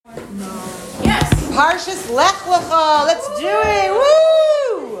Parshas Lech Lecha. Let's do it.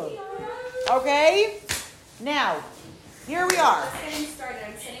 Woo! Okay. Now, here we are. I'm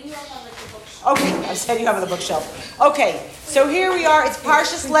setting you up on the bookshelf. Okay, I'm setting you up on the bookshelf. Okay, so here we are. It's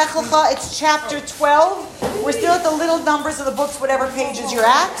Parshas Lech Lecha. It's chapter 12. We're still at the little numbers of the books, whatever pages you're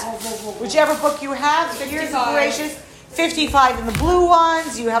at. Whichever book you have. So here's the gracious. 55 in the blue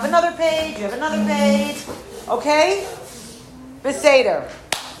ones. You have another page. You have another page. Okay? Beseder.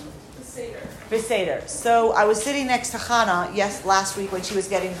 So I was sitting next to Hannah, last week when she was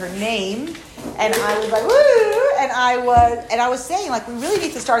getting her name, and I was like, woo! And I was saying, like, we really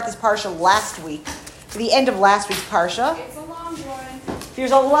need to start this Parsha last week, to the end of last week's Parsha. It's a long one.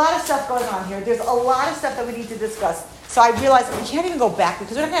 There's a lot of stuff going on here. There's a lot of stuff that we need to discuss. So I realized we can't even go back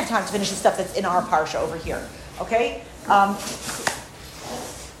because we're not going to have time to finish the stuff that's in our Parsha over here. Okay?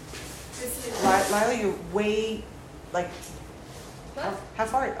 Lila, you're way, like... How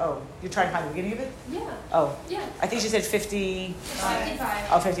far? Oh, you're trying to find the beginning of it? Yeah. Oh. Yeah. I think she said 50... 55.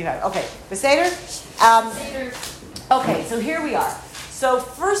 Oh, 55. Okay. Beseder? Okay, so here we are. So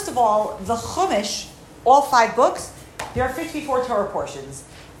first of all, the Chumash, all 5 books, there are 54 Torah portions.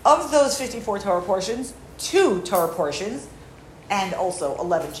 Of those 54 Torah portions, 2 Torah portions, and also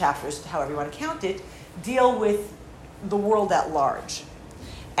 11 chapters, however you want to count it, deal with the world at large.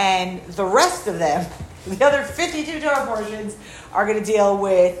 And the rest of them... The other 52 Torah portions are going to deal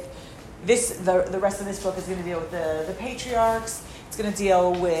with this. The rest of this book is going to deal with the patriarchs. It's going to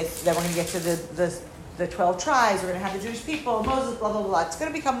deal with, then we're going to get to the 12 tribes. We're going to have the Jewish people, Moses, blah, blah, blah. It's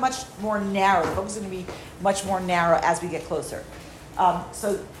going to become much more narrow. The book is going to be much more narrow as we get closer.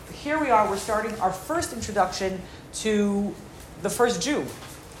 So here we are. We're starting our first introduction to the first Jew.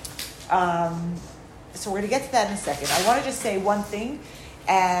 So we're going to get to that in a second. I want to just say one thing.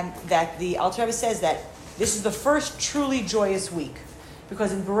 And that the Alter Rebbe says that this is the first truly joyous week.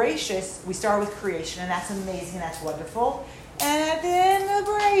 Because in Bereshis, we start with creation, and that's amazing, and that's wonderful. And at the end of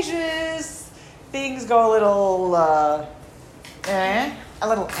Bereshis, things go a little, And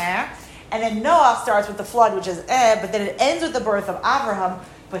then Noah starts with the flood, which is but then it ends with the birth of Abraham.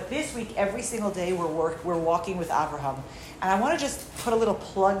 But this week, every single day, we're walking with Abraham. And I want to just put a little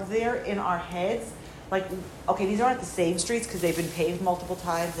plug there in our heads. Like, okay, these aren't the same streets because they've been paved multiple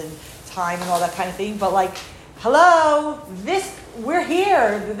times and time and all that kind of thing. But like, hello, we're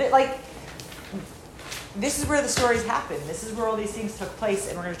here. Like, this is where the stories happen. This is where all these things took place.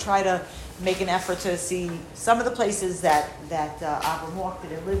 And we're going to try to make an effort to see some of the places that Avram walked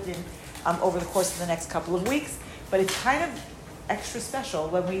in and lived in over the course of the next couple of weeks. But it's kind of extra special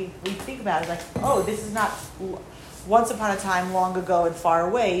when we think about it. Like, oh, this is not... once upon a time, long ago and far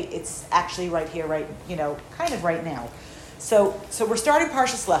away, it's actually right here, kind of right now. So we're starting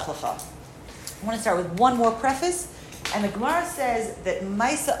Parshas Lech Lecha. I want to start with one more preface, and the Gemara says that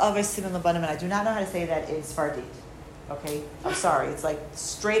Maisa Avos Siman Labanim, and I do not know how to say that in Sfardit. Okay, I'm sorry. It's like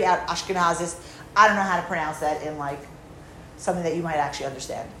straight out Ashkenazis. I don't know how to pronounce that in like something that you might actually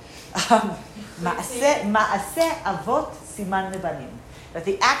understand. Maaseh Avot Siman Labanim. That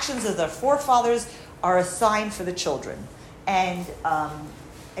the actions of their forefathers are a sign for the children. And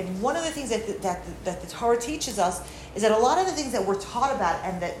one of the things that the Torah teaches us is that a lot of the things that we're taught about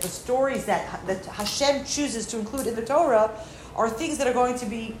and that the stories that Hashem chooses to include in the Torah are things that are going to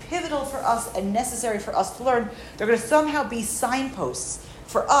be pivotal for us and necessary for us to learn. They're going to somehow be signposts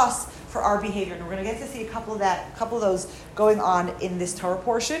for us, for our behavior. And we're going to get to see a couple of those going on in this Torah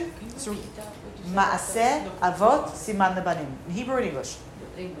portion. So, Maaseh Avot Siman Lebanim. In Hebrew and English.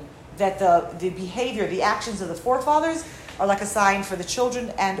 That the behavior, the actions of the forefathers are like a sign for the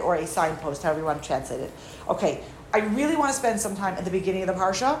children and or a signpost, however you want to translate it. Okay, I really want to spend some time at the beginning of the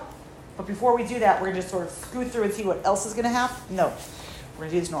Parsha, but before we do that, we're going to just sort of scoot through and see what else is going to happen. No, we're going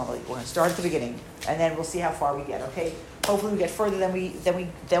to do this normally. We're going to start at the beginning, and then we'll see how far we get, okay? Hopefully we get further than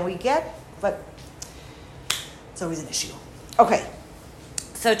we get, but it's always an issue. Okay,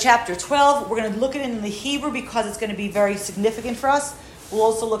 so chapter 12, we're going to look at it in the Hebrew because it's going to be very significant for us. We'll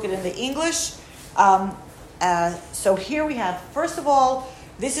also look at it in the English. So here we have, first of all,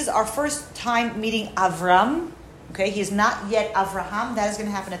 this is our first time meeting Avram. Okay, he is not yet Avraham. That is going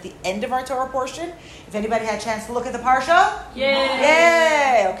to happen at the end of our Torah portion. If anybody had a chance to look at the Parsha?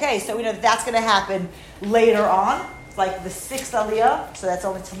 Yay! Okay, so we know that's going to happen later on. It's like the 6th Aliyah, so that's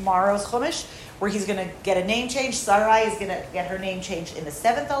only tomorrow's Chumash, where he's going to get a name change. Sarai is going to get her name changed in the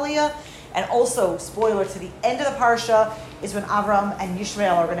 7th Aliyah. And also, spoiler, to the end of the Parsha is when Avram and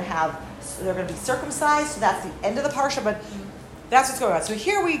Yishmael are they're going to be circumcised. So that's the end of the Parsha, but that's what's going on. So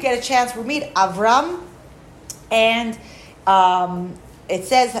here we get a chance, we meet Avram, and Hashem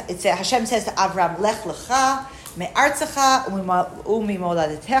says to Avram, Lech Lecha, me'artzecha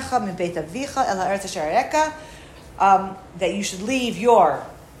u'mimoladetecha mibeit avicha el ha'eretz asher areka, that you should leave your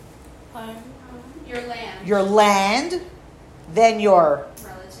Your land. then your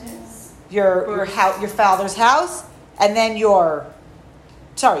Relatives. your house, your father's house, and then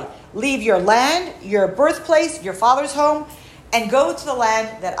leave your land, your birthplace, your father's home, and go to the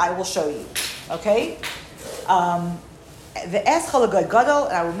land that I will show you. Okay? The gadol,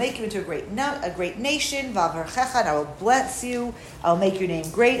 and I will make you into a great nation. V'avarchecha, and I will bless you. I will make your name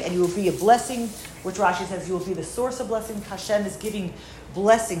great, and you will be a blessing. Which Rashi says you will be the source of blessing. Hashem is giving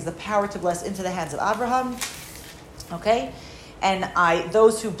blessings, the power to bless, into the hands of Abraham. Okay, and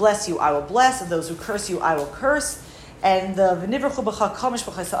those who bless you, I will bless, and those who curse you, I will curse. And the v'nivrachu b'cha kamish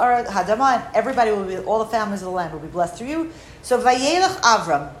b'chayis hadama, and everybody will be, all the families of the land will be blessed through you. So vayelech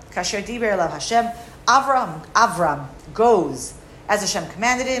Avram, kasher diber elav Hashem. Avram goes as Hashem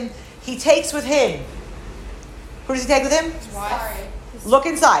commanded him. He takes with him. Who does he take with him? His wife. Look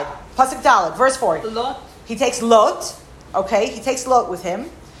inside. Pasuk Dalet, verse 4. Lot. He takes Lot. Okay, he takes Lot with him.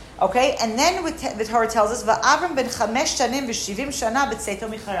 Okay, and then the Torah tells us, "Va'Avram ben 5 shanim v'shivim shana b'tzeito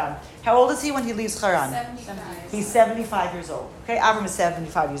miCharan." How old is he when he leaves Haran? 75. He's 75 years old. Okay, Avram is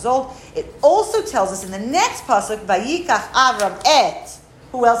 75 years old. It also tells us in the next pasuk, "Vayikach Avram et."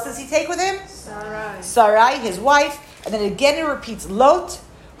 Who else does he take with him? Sarai, his wife. And then again it repeats Lot,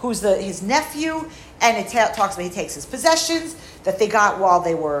 who's his nephew, and it talks about he takes his possessions that they got while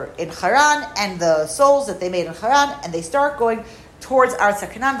they were in Haran, and the souls that they made in Haran, and they start going towards Artz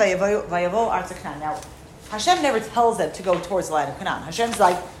Canaan, Vayavo Artz Canaan. Now, Hashem never tells them to go towards the land of Canaan. Hashem's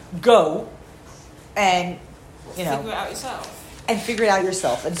like, go, and figure it out yourself. And figure it out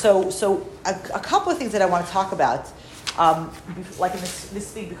yourself. And so a couple of things that I want to talk about, like in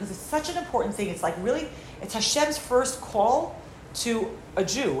this thing, because it's such an important thing. It's like really, it's Hashem's first call to a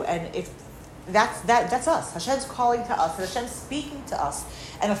Jew, and if that's us. Hashem's calling to us, and Hashem's speaking to us.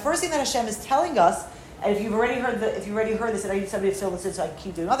 And the first thing that Hashem is telling us, and if you've already heard this, and I need somebody to still listen so I can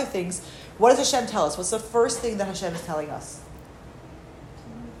keep doing other things. What does Hashem tell us? What's the first thing that Hashem is telling us?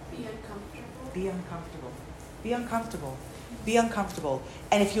 Be uncomfortable. Be uncomfortable. Be uncomfortable. Be uncomfortable.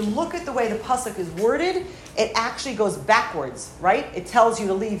 And if you look at the way the pasuk is worded, it actually goes backwards, right? It tells you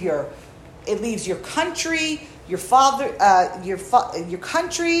to leave it leaves your country, your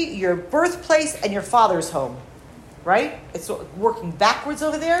country, your birthplace, and your father's home, right? It's working backwards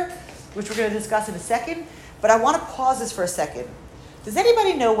over there, which we're going to discuss in a second. But I want to pause this for a second. Does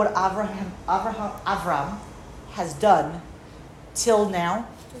anybody know what Avram has done till now?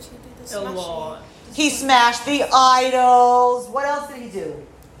 Did he do the A smashing? lot. He smashed the idols. What else did he do?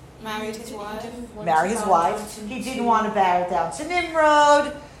 Married his wife. Marry his wife. He didn't want to bow down to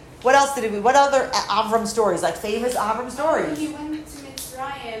Nimrod. What else did he do? What other Avram stories, like famous Avram stories? He went to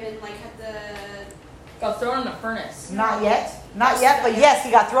Mitzrayim and had the. Got thrown in a furnace Not yet. Not yet, but yes,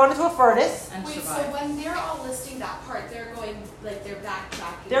 he got thrown into a furnace. and Wait, so survived. when they're all listing that part, they're going they're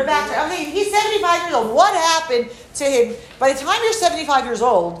backtracking. They're back. I mean, he's 75 years old. What happened to him? By the time you're 75 years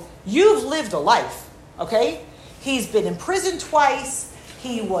old, you've lived a life, okay? He's been in prison twice.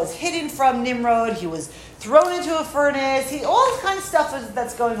 He was hidden from Nimrod. He was thrown into a furnace. All this kind of stuff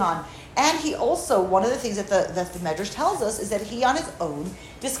that's going on. And he also, one of the things that the Medrash tells us is that he on his own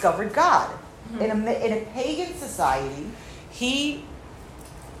discovered God. Mm-hmm. In a pagan society, he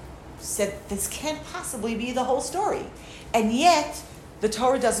said, this can't possibly be the whole story. And yet, the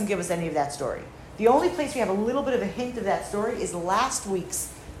Torah doesn't give us any of that story. The only place we have a little bit of a hint of that story is last week's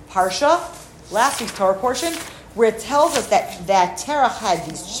Parsha, last week's Torah portion, where it tells us that Terach had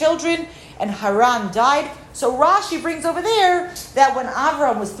these children and Haran died. So Rashi brings over there that when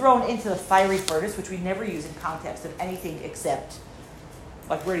Avram was thrown into the fiery furnace, which we never use in context of anything except,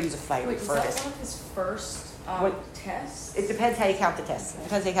 like where to use a fiery Was furnace. that one of his first tests? It depends how you count the tests.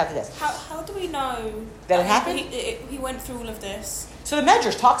 How do we know That it happened? He went through all of this. So the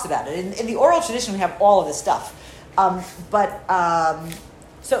Medrash talks about it. In the oral tradition, we have all of this stuff.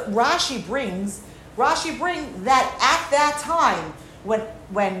 So Rashi brings that at that time when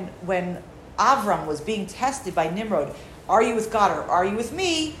Avram was being tested by Nimrod, are you with God or are you with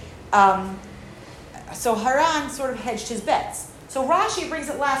me? So Haran sort of hedged his bets. So Rashi brings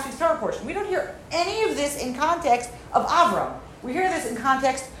it last week's Torah portion. We don't hear any of this in context of Avram. We hear this in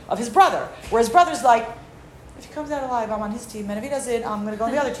context of his brother, where his brother's like, if he comes out alive, I'm on his team, and if he doesn't, I'm going to go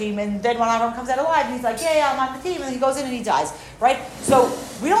on the other team. And then when Avram comes out alive, he's like, yeah, I'm on the team, and he goes in and he dies, right? So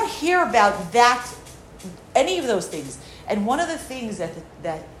we don't hear about that, any of those things. And one of the things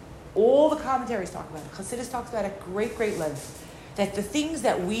that all the commentaries talk about, Chassidus talks about at great, great length, that the things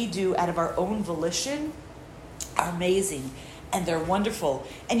that we do out of our own volition are amazing. and they're wonderful.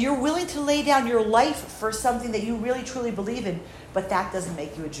 And you're willing to lay down your life for something that you really truly believe in, but that doesn't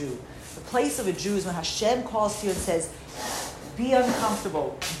make you a Jew. The place of a Jew is when Hashem calls to you and says, be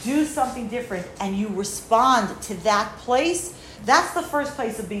uncomfortable, do something different, and you respond to that place. That's the first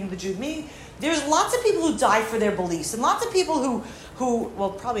place of being the Jew. Meaning, there's lots of people who die for their beliefs, and lots of people who well,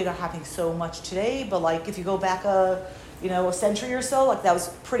 probably not happening so much today, but like if you go back a century or so, like that was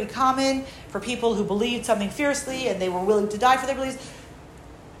pretty common for people who believed something fiercely and they were willing to die for their beliefs.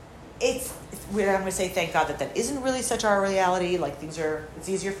 It's weird. I'm going to say thank God that isn't really such our reality. Like it's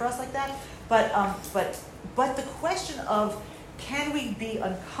easier for us like that. But the question of can we be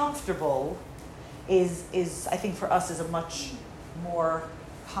uncomfortable is I think for us is a much more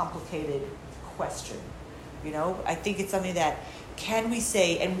complicated question. I think it's something that can we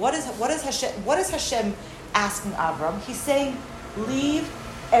say, and what is Hashem asking Avram? He's saying, leave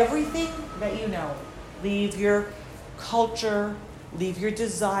everything that you know. Leave your culture, leave your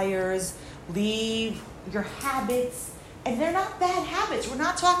desires, leave your habits. And they're not bad habits. We're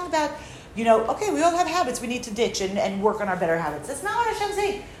not talking about, okay, we all have habits we need to ditch and work on our better habits. That's not what Hashem's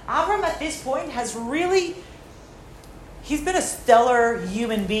saying. Avram at this point has really, he's been a stellar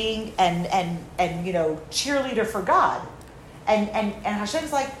human being and cheerleader for God. And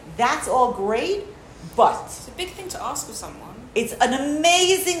Hashem's like, that's all great, but it's a big thing to ask of someone. It's an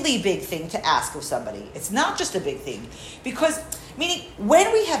amazingly big thing to ask of somebody. It's not just a big thing. Because, meaning,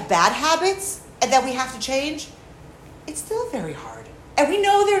 when we have bad habits and that we have to change, it's still very hard. And we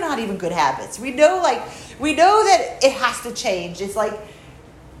know they're not even good habits. We know that it has to change. It's like,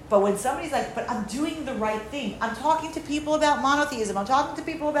 but when somebody's like, but I'm doing the right thing. I'm talking to people about monotheism. I'm talking to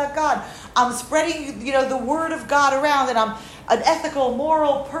people about God. I'm spreading, the word of God around, and I'm an ethical,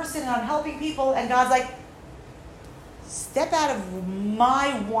 moral person, and I'm helping people. And God's like, step out of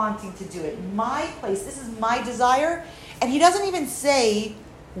my wanting to do it, my place. This is my desire. And he doesn't even say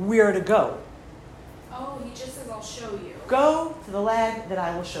where to go. Oh, he just says, I'll show you. Go to the land that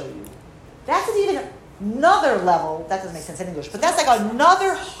I will show you. That's even another level. That doesn't make sense in English, but that's like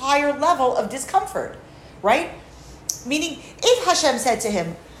another higher level of discomfort, right? Meaning, if Hashem said to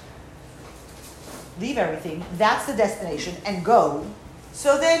him, leave everything, that's the destination, and go,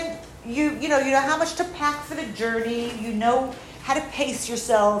 so then you know how much to pack for the journey, you know how to pace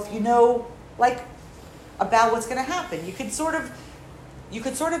yourself, about what's going to happen. You could sort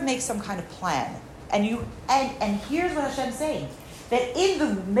of make some kind of plan. And here's what Hashem's saying, that in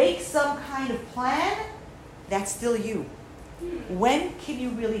the make some kind of plan, that's still you. When can you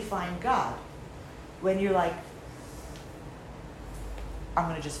really find God? When you're like, I'm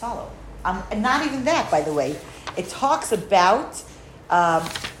going to just follow. And not even that, by the way. It talks about,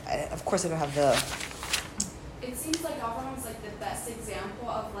 of course I don't have the... It seems like Abraham's like the best example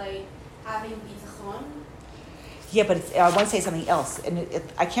of like having bitachon. Yeah, but I want to say something else, and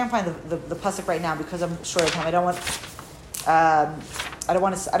I can't find the pasuk right now because I'm short of time. I don't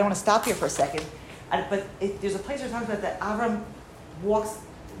want to stop here for a second. But there's a place where it talks about that Avram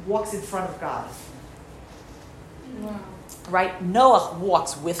walks in front of God. Wow. Right? Noah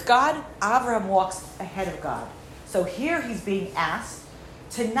walks with God. Avram walks ahead of God. So here he's being asked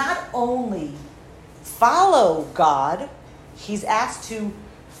to not only follow God, he's asked to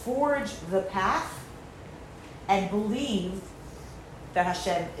forge the path and believe that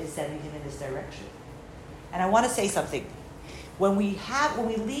Hashem is sending him in this direction. And I want to say something. When we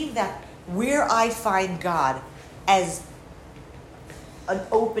leave that where I find God as an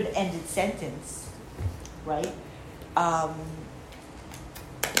open-ended sentence, right?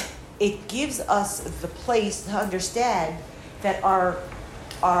 It gives us the place to understand that our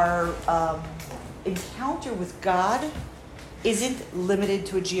encounter with God isn't limited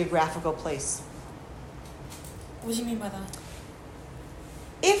to a geographical place. What do you mean by that?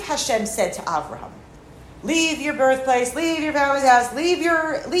 If Hashem said to Abraham, leave your birthplace, leave your family's house,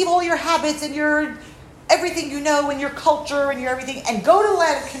 leave all your habits and your everything you know and your culture and your everything, and go to the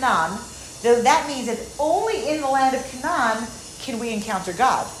land of Canaan, then that means that only in the land of Canaan can we encounter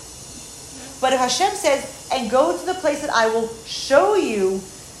God. But if Hashem says, and go to the place that I will show you,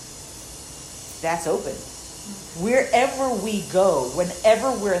 that's open. Wherever we go,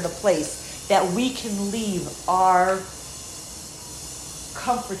 whenever we're in the place that we can leave our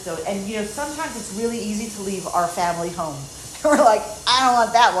comfort zone. And sometimes it's really easy to leave our family home. We're like, I don't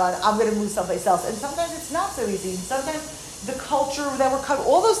want that one. I'm going to move someplace else. And sometimes it's not so easy. And sometimes the culture that we're covering,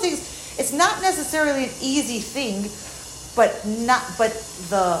 all those things, it's not necessarily an easy thing, but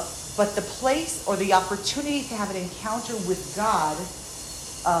the place or the opportunity to have an encounter with God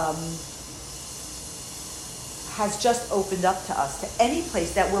has just opened up to us, to any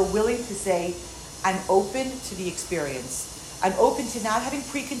place that we're willing to say, I'm open to the experience. I'm open to not having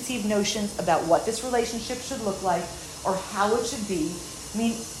preconceived notions about what this relationship should look like or how it should be. I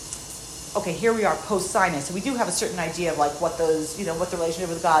mean, okay, here we are post-Sinai, so we do have a certain idea of like what those, what the relationship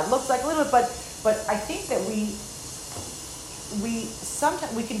with God looks like a little bit, but I think that we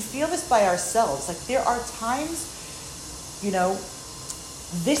sometimes we can feel this by ourselves. Like there are times,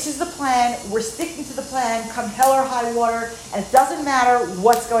 this is the plan, we're sticking to the plan, come hell or high water, and it doesn't matter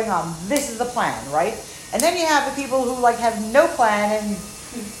what's going on. This is the plan, right? And then you have the people who like have no plan, and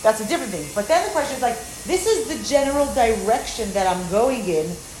that's a different thing. But then the question is like, this is the general direction that I'm going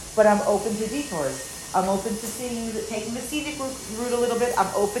in, but I'm open to detours. I'm open to taking the scenic route a little bit.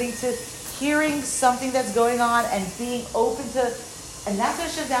 I'm opening to hearing something that's going on and being open to, and that's what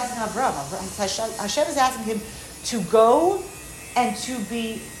Hashem is asking Avram. Hashem is asking him to go and to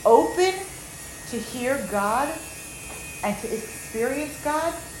be open to hear God and to experience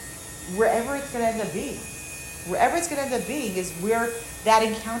God wherever it's going to end up being. Wherever it's going to end up being is where that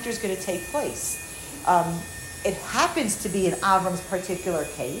encounter is going to take place. It happens to be in Avram's particular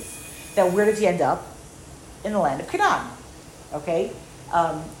case that where did he end up? In the land of Canaan. Okay?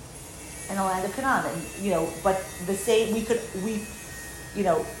 In the land of Canaan. And, but the same, we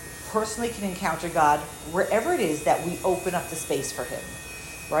personally can encounter God wherever it is that we open up the space for him,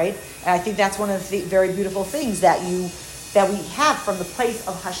 right? And I think that's one of the very beautiful things that we have from the place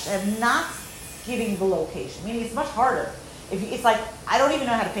of Hashem not giving the location. Meaning it's much harder. It's like, I don't even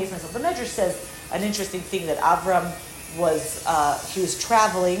know how to pace myself. The Medrash says an interesting thing that Avram he was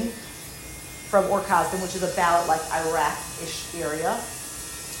traveling from Ur Kasdim, which is about like Iraq-ish area.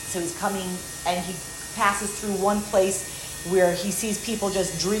 So he's coming and he passes through one place where he sees people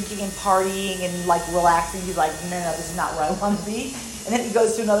just drinking and partying and like relaxing. He's like, no, this is not where I want to be. And then he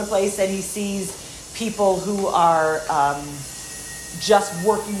goes to another place and he sees people who are just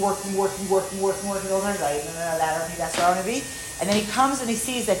working all the time. He's like, no, I don't think that's where I want to be. And then he comes and he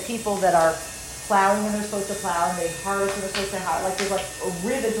sees that people that are plowing when they're supposed to plow and they harvest when they're supposed to harvest. Like there's like a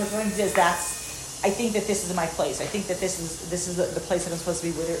rhythm to what he says. I think that this is my place. I think that this is the place that I'm supposed to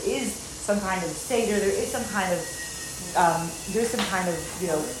be, where there is some kind of seder, there's some kind of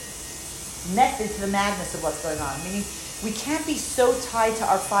method to the madness of what's going on. Meaning, we can't be so tied to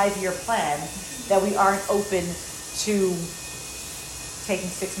our 5-year plan that we aren't open to taking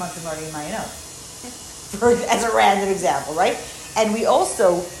 6 months and learning Mayanot, as a random example, right? And we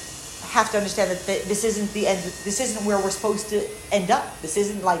also have to understand that this isn't the end. This isn't where we're supposed to end up. This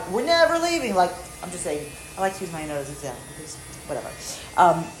isn't like we're never leaving. Like I'm just saying, I like to use Mayanot as an example because whatever.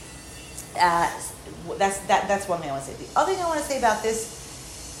 That's one thing I want to say. The other thing I want to say about this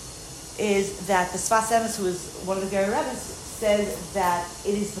is that the Sfas Emes, who is one of the Gary Rabbis, said that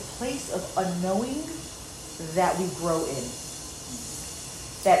it is the place of unknowing that we grow in.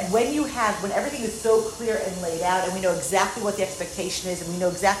 That when everything is so clear and laid out, and we know exactly what the expectation is, and we know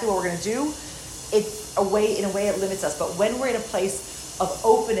exactly what we're going to do, in a way it limits us. But when we're in a place of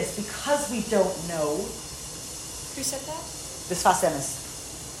openness, because we don't know. Who said that? The Sfas Emes.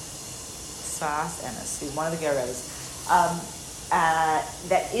 He's one of the Gereves.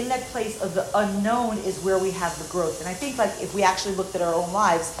 That in that place of the unknown is where we have the growth. And I think like if we actually looked at our own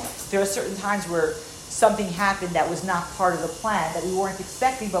lives, there are certain times where something happened that was not part of the plan, that we weren't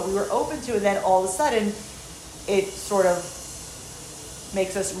expecting, but we were open to, and then all of a sudden it sort of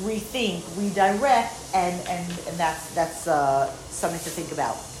makes us rethink, redirect, and that's something to think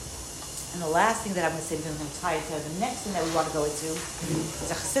about. And the last thing that I'm going to say, because I'm going to tie it to the next thing that we want to go into, is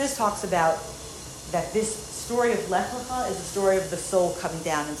that Chassidus talks about that this story of Lech Lecha is the story of the soul coming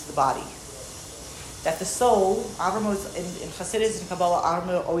down into the body. That the soul, Avram was, in Chassidus and Kabbalah,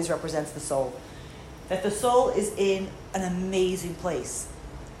 Avram always represents the soul. That the soul is in an amazing place.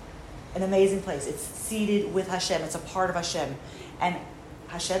 An amazing place. It's seated with Hashem. It's a part of Hashem. And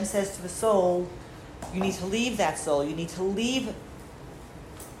Hashem says to the soul, you need to leave that soul. You need to leave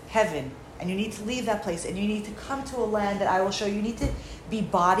heaven. And you need to leave that place. And you need to come to a land that I will show you. You need to be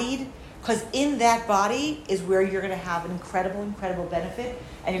bodied. Because in that body is where you're going to have an incredible, incredible benefit.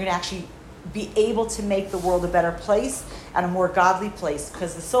 And you're going to actually be able to make the world a better place and a more godly place.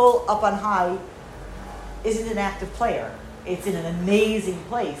 Because the soul up on high isn't an active player. It's in an amazing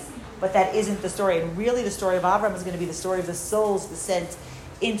place. But that isn't the story. And really the story of Avram is going to be the story of the soul's descent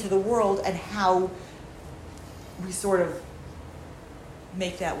into the world and how we sort of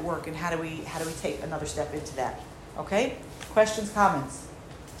make that work and how do we take another step into that. Okay? Questions, comments?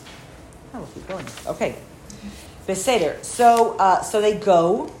 Oh, we'll keep going. Okay. Beseder. So they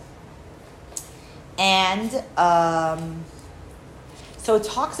go and so it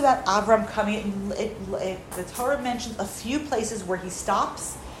talks about Avram coming. The Torah mentions a few places where he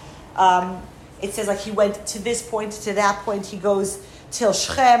stops. it says like he went to this point, to that point. He goes till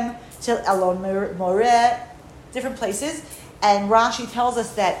Shechem, till Elon Moreh, different places. And Rashi tells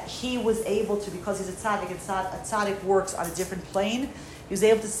us that he was able to, because he's a tzaddik, and a tzaddik works on a different plane, he was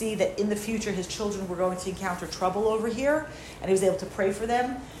able to see that in the future his children were going to encounter trouble over here, and he was able to pray for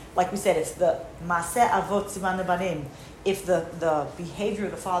them. Like we said, it's the Maseh Avot Siman Banim. If the behavior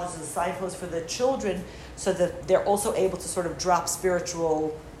of the fathers is a signpost for the children, so that they're also able to sort of drop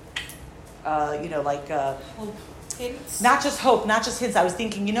spiritual, Hints. not just hope, not just hints. I was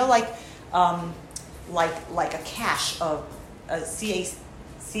thinking, like a cache of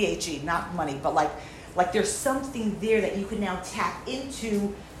CHE, not money, but like there's something there that you can now tap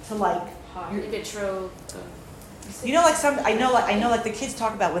into to like Your betrothed. I know like the kids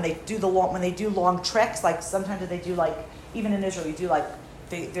talk about when they do long treks, like sometimes they do like, even in Israel you do like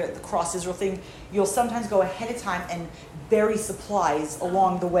the cross Israel thing, you'll sometimes go ahead of time and bury supplies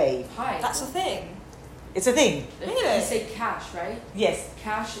along the way. Hi. That's a thing. It's a thing. Really? You say cash, right? Yes.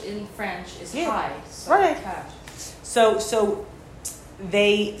 Cash in French is Yeah. high. So Right. Cash. So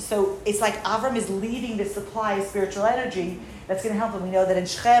it's like Avram is leading this supply of spiritual energy that's going to help him. We know that in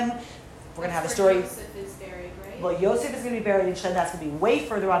Shechem, we're going to have a story. Joseph is buried, right? Well, Yosef is going to be buried in Shechem. That's going to be way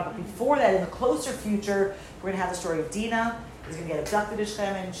further on. But before that, in the closer future, we're going to have the story of Dinah. He's going to get abducted to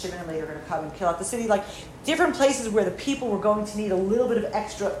Shechem, and Shimon and later are going to come and kill out the city. Like different places where the people were going to need a little bit of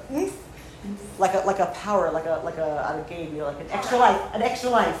extra oomph, like a power, like a game, like an extra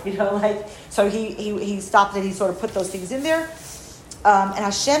life, like. So he stopped and he sort of put those things in there. And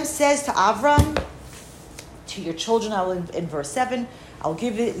Hashem says to Avram, to your children, in verse 7, I'll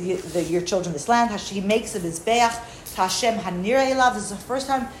give your children this land. He makes a mizbeach to Hashem hanira elav. This is the first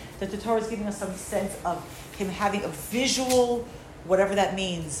time that the Torah is giving us some sense of him having a visual, whatever that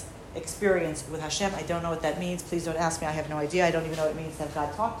means, experience with Hashem. I don't know what that means. Please don't ask me. I have no idea. I don't even know what it means to have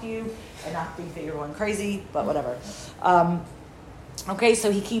God talk to you and not think that you're going crazy, but whatever. Okay,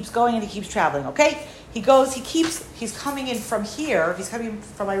 so he keeps going and he keeps traveling. Okay, he's coming in from here. He's coming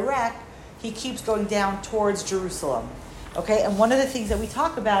from Iraq. He keeps going down towards Jerusalem. Okay, and one of the things that we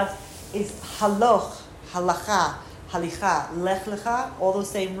talk about is haloch, halacha, halicha, lech lecha, all those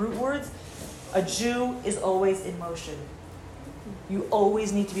same root words. A Jew is always in motion. You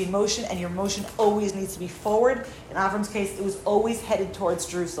always need to be in motion, and your motion always needs to be forward. In Avram's case, it was always headed towards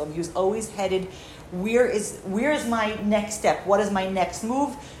Jerusalem. He was always headed, where is my next step? What is my next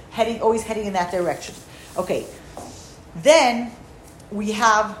move? Always heading in that direction. Okay. Then we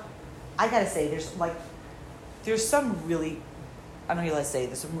have, I gotta say, there's some really, I don't know what to say,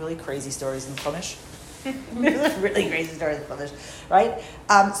 there's some really crazy stories in Chumash. Really crazy stories in Chumash, right?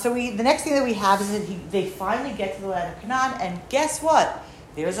 So the next thing that we have is that they finally get to the land of Canaan, and guess what?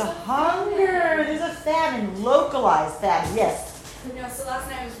 There's a hunger, there's a famine, localized famine, yes. No, so last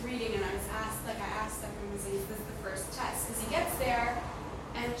night I was reading and I asked everyone, is this the first test? Because he gets there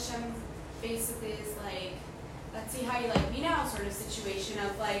and Hashem basically is like, let's see how you like me now sort of situation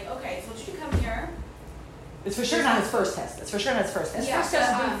of like, okay, I told you to come here. It's for sure not his first test. His first test is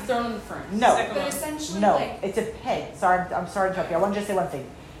being thrown in the furnace. No. But essentially, no, like, it depends. I'm sorry to interrupt you. I want to just say one thing.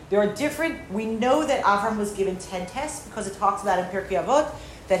 There are we know that Avram was given 10 tests because it talks about in Pirkei Avot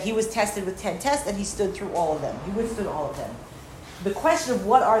that he was tested with 10 tests and he stood through all of them. He withstood all of them. The question of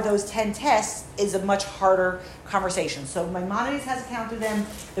what are those 10 tests is a much harder conversation. So Maimonides has a count of them.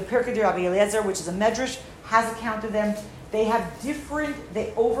 The Pirkei de Rabbi Eliezer, which is a medrash, has a count of them. They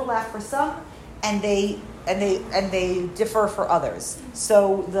overlap for some, and they differ for others.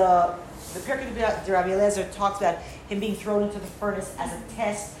 So the Pirkei de Rabbi Eliezer talks about him being thrown into the furnace as a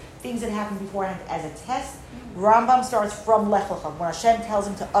test, things that happened beforehand as a test. Rambam starts from Lech Lecha. When Hashem tells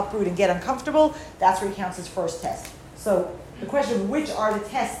him to uproot and get uncomfortable, that's where he counts his first test. So the question of which are the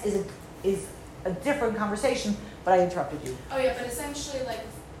tests is a different conversation, but I interrupted you. oh yeah, but essentially like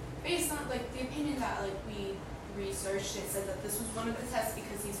based on like the opinion that like we researched, it said that this was one of the tests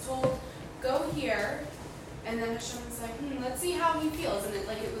because he's told, go here. And then Hashem was like, let's see how he feels. And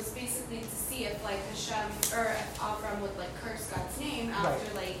it was basically to see if like Hashem or if Avram would like curse God's name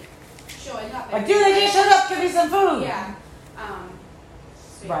after like showing up. Like, dude, they just showed up, give me some food. Yeah.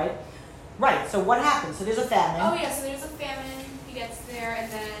 So yeah. Right. So what happens? So there's a famine. Oh yeah, so there's a famine, he gets there,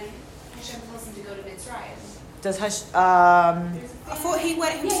 and then Hashem tells him to go to Mitzrayim. Does Hashem, I thought he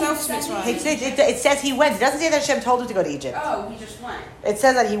went himself to Mitzrayim. it says he went. It doesn't say that Hashem told him to go to Egypt. Oh, he just went. It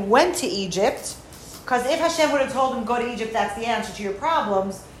says that he went to Egypt. Because if Hashem would have told him go to Egypt, that's the answer to your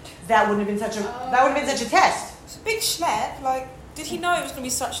problems, that wouldn't have been such a test. It's a big schlep. Like, did he know it was going to be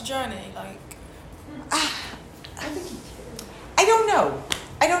such a journey? Like, I think he did. I don't know.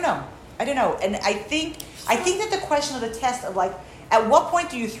 And I think that the question of the test of like, At what point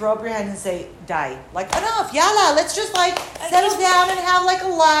do you throw up your hand and say, die? Like, enough, yalla, let's just like settle down and have like a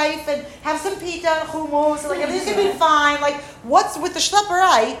life and have some pita and hummus, and like everything's gonna be fine. Like, what's with the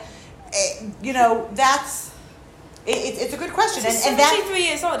schlepperai? That's, it's a good question. And 73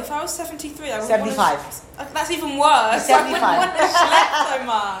 years old. If I was 73, I would 75. That's even worse. 75. I wouldn't want to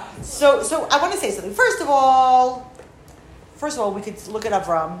schlep so much. So I want to say something. First of all, we could look at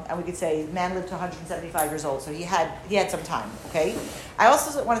Avram and we could say, man lived to 175 years old, so he had some time, okay? I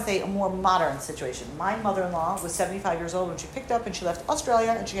also want to say a more modern situation. My mother-in-law was 75 years old when she picked up and she left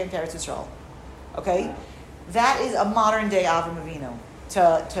Australia and she came to Eretz Yisrael, okay? That is a modern-day Avram Avinu,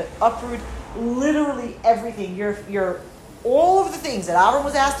 to uproot literally everything. You're all of the things that Avram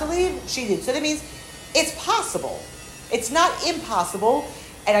was asked to leave, she did. So that means it's possible. It's not impossible,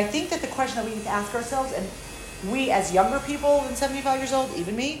 and I think that the question that we need to ask ourselves, and we as younger people than 75 years old,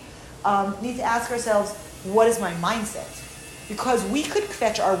 even me, need to ask ourselves, what is my mindset? Because we could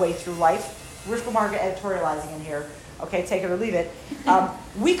fetch our way through life. Rivka Marga editorializing in here. Okay, take it or leave it.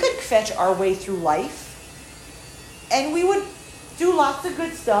 We could fetch our way through life, and we would do lots of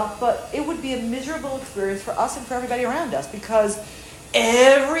good stuff, but it would be a miserable experience for us and for everybody around us, because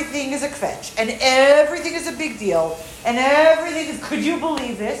everything is a kvetch, and everything is a big deal, and everything is, could you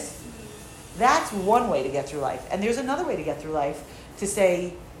believe this? That's one way to get through life. And there's another way to get through life, to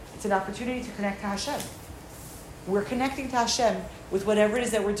say it's an opportunity to connect to Hashem. We're connecting to Hashem with whatever it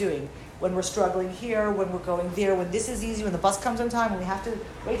is that we're doing. When we're struggling here, when we're going there, when this is easy, when the bus comes on time, when we have to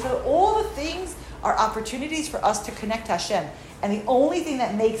wait for all the things are opportunities for us to connect to Hashem. And the only thing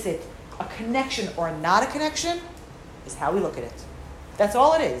that makes it a connection or not a connection is how we look at it. That's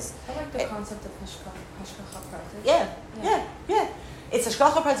all it is. I like the concept of hashgacha pratis. Yeah. It's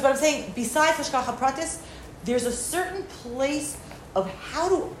hashgacha pratis, but I'm saying besides hashgacha pratis, there's a certain place of how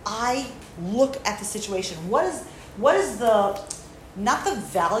do I look at the situation? What is the, not the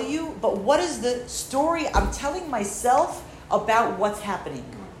value, but what is the story I'm telling myself about what's happening?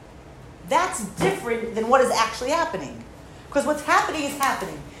 That's different than what is actually happening. Because what's happening is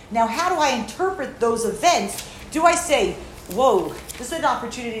happening. Now, how do I interpret those events? Do I say, whoa, this is an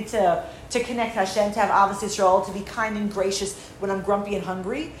opportunity to connect Hashem, to have Avos Yisrael, to be kind and gracious when I'm grumpy and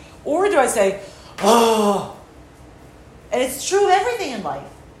hungry? Or do I say, oh, and it's true of everything in life.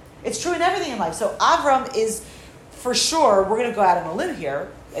 It's true in everything in life. So Avram is, for sure, we're going to go out on a limb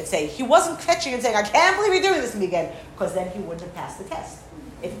here and say, he wasn't fetching and saying, I can't believe you're doing this to me again, because then he wouldn't have passed the test.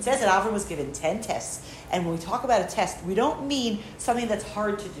 If it says that Avram was given 10 tests, and when we talk about a test, we don't mean something that's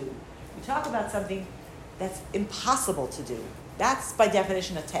hard to do. We talk about something that's impossible to do. That's by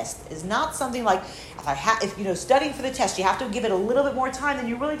definition a test. It's not something like if studying for the test, you have to give it a little bit more time than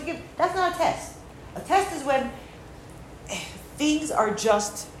you're willing to give. That's not a test. A test is when things are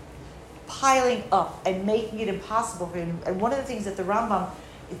just piling up and making it impossible for him. And one of the things that the Rambam,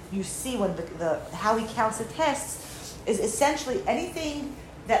 if you see when how he counts the tests, is essentially anything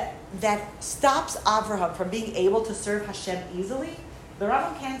that stops Avraham from being able to serve Hashem easily. The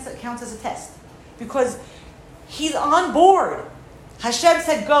Rambam counts as a test, because he's on board. Hashem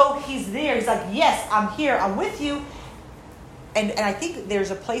said go, he's there. He's like, yes, I'm here, I'm with you. And I think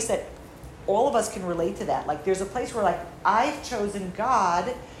there's a place that all of us can relate to that. Like, there's a place where, like, I've chosen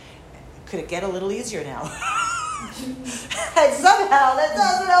God. Could it get a little easier now? And somehow that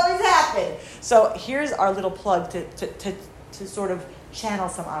doesn't always happen. So here's our little plug to sort of channel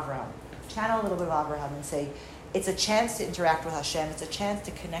some Avraham. Channel a little bit of Avraham and say, it's a chance to interact with Hashem. It's a chance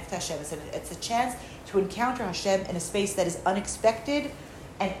to connect to Hashem. It's a chance to encounter Hashem in a space that is unexpected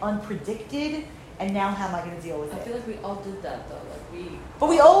and unpredicted. And now how am I going to deal with it? I feel like we all did that though. But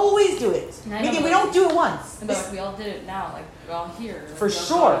we always do it. Meaning we don't do it once. But we all did it now. Like, we're all here. For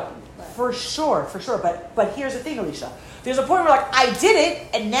sure. But here's the thing, Alicia. There's a point where, like, I did it,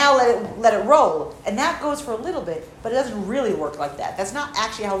 and now let it roll. And that goes for a little bit, but it doesn't really work like that. That's not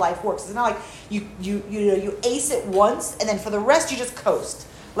actually how life works. It's not like you ace it once, and then for the rest you just coast.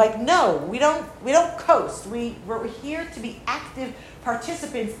 Like, no, we don't coast. We're here to be active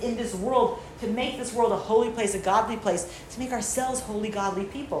participants in this world, to make this world a holy place, a godly place, to make ourselves holy, godly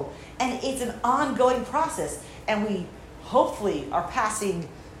people. And it's an ongoing process. And we hopefully are passing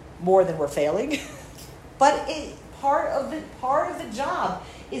more than we're failing. But part of the job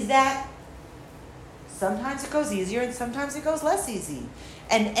is that sometimes it goes easier and sometimes it goes less easy.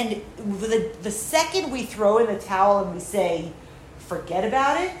 And the second we throw in the towel and we say, forget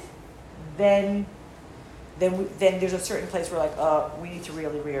about it, then there's a certain place where, like, we need to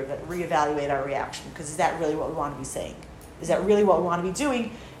really reevaluate our reaction, because is that really what we want to be saying? Is that really what we want to be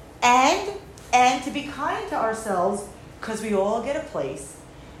doing? And to be kind to ourselves, because we all get a place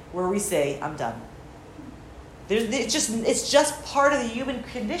where we say, I'm done. It's just part of the human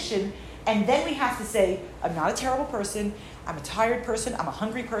condition. And then we have to say, I'm not a terrible person. I'm a tired person. I'm a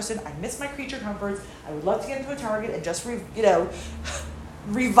hungry person. I miss my creature comforts. I would love to get into a Target and just,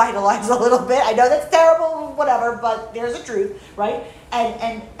 revitalize a little bit. I know that's terrible, whatever, but there's a truth, right?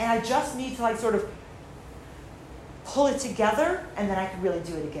 And I just need to sort of pull it together, and then I can really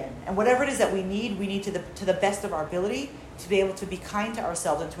do it again. And whatever it is that we need to the best of our ability to be able to be kind to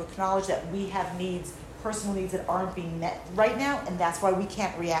ourselves and to acknowledge that we have needs, personal needs that aren't being met right now, and that's why we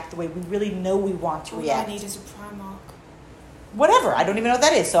can't react the way we really know we want to react. All I need is a Primark. Whatever, I don't even know what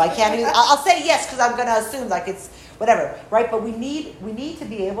that is, so I can't even, I'll say yes because I'm going to assume it's whatever, right? But we need to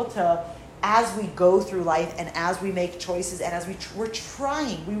be able to, as we go through life and as we make choices and as we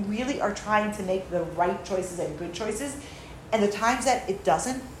really are trying to make the right choices and good choices, and the times that it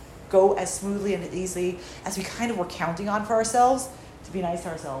doesn't go as smoothly and as easily as we kind of were counting on for ourselves, to be nice to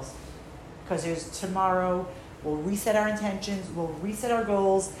ourselves. Because there's tomorrow, we'll reset our intentions, we'll reset our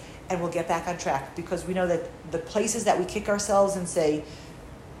goals, and we'll get back on track, because we know that the places that we kick ourselves and say,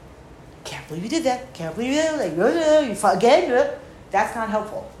 can't believe you did that, can't believe you did that, again, that's not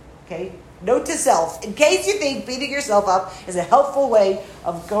helpful, okay? Note to self, in case you think beating yourself up is a helpful way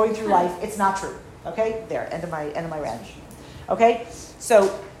of going through life, it's not true, okay? There, end of my rant, okay?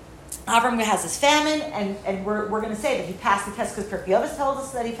 So, Avram has this famine, and we're going to say that he passed the test, because Pirkei Avos tells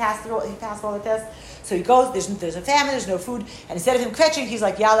us that he passed all the tests. So he goes, there's a famine, there's no food, and instead of him catching, he's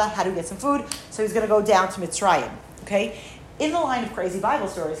like, Yalla, how do we get some food? So he's going to go down to Mitzrayim, okay? In the line of crazy Bible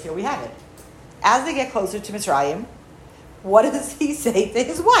stories, here we have it. As they get closer to Mitzrayim, what does he say to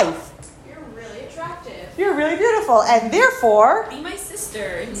his wife? You're really attractive. You're really beautiful, and therefore, Be my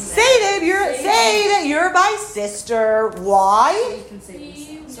sister. say that you're my sister. Why? You can say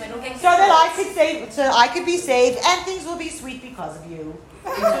this. So I don't get So that I could be saved, and things will be sweet because of you.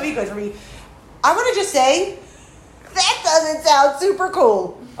 Things will be good for me. I want to just say, that doesn't sound super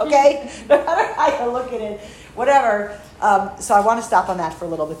cool, okay? No matter how you look at it, whatever. So I want to stop on that for a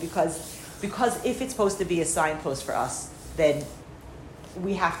little bit, because if it's supposed to be a signpost for us, then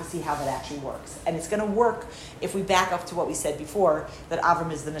we have to see how that actually works. And it's going to work if we back up to what we said before, that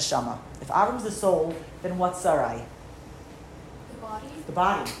Avram is the neshama. If Avram's the soul, then what's Sarai? The body? The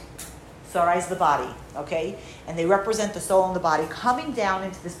body. Sarai is the body, okay? And they represent the soul and the body coming down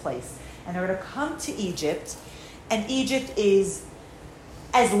into this place. And they're going to come to Egypt, and Egypt is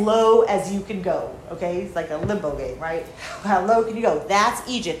as low as you can go, okay? It's like a limbo game, right? How low can you go? That's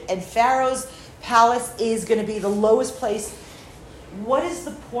Egypt. And Pharaoh's palace is going to be the lowest place. What is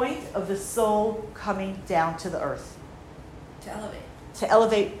the point of the soul coming down to the earth? To elevate. To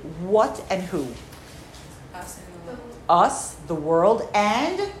elevate what and who? Us and the world. Us, the world,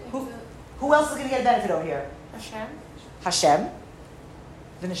 and who else is going to get a benefit over here? Hashem,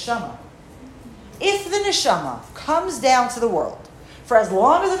 the neshama. If the neshama comes down to the world, for as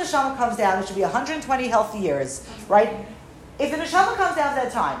long as the neshama comes down, it should be 120 healthy years, right? If the neshama comes down to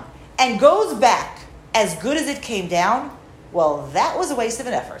that time and goes back as good as it came down, well, that was a waste of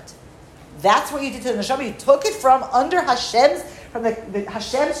an effort. That's what you did to the neshama. You took it from under from the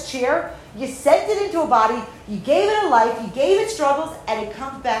Hashem's chair, you sent it into a body, you gave it a life, you gave it struggles, and it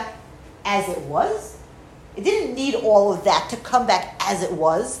comes back as it was. It didn't need all of that to come back as it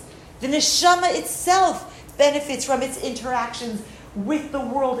was. The neshama itself benefits from its interactions with the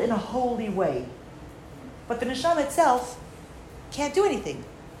world in a holy way. But the neshama itself can't do anything.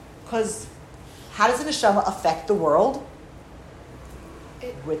 Because how does the neshama affect the world?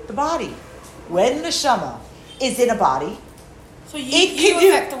 With the body. When the neshama is in a body, so you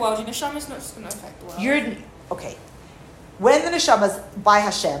affect the world. Your neshama's not just going to affect the world. Okay. When the neshama's by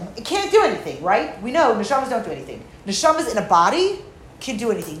Hashem, it can't do anything, right? We know neshamas don't do anything. Neshamas in a body can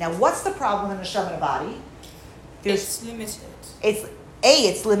do anything. Now, what's the problem with a neshama in a body? It's limited.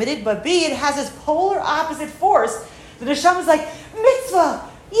 It's limited, but B, it has this polar opposite force. The neshama's like, mitzvah,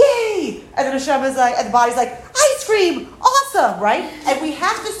 yay! And the neshama's like, and the body's like, ice cream, awesome, right? And we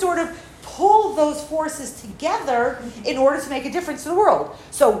have to sort of pull those forces together in order to make a difference to the world.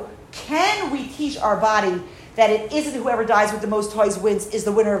 So, can we teach our body that it isn't whoever dies with the most toys wins is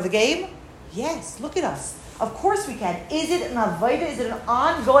the winner of the game? Yes, look at us. Of course we can. Is it an avodah? Is it an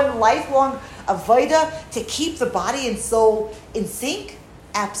ongoing, lifelong avodah to keep the body and soul in sync?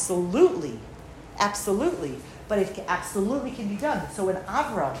 Absolutely. Absolutely. But it absolutely can be done. So when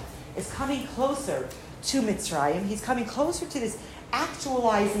Avram is coming closer to Mitzrayim, he's coming closer to this,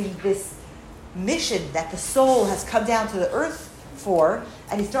 actualizing this mission that the soul has come down to the earth for,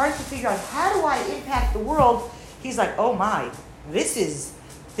 and he's starting to figure out, how do I impact the world? He's like, oh my, this is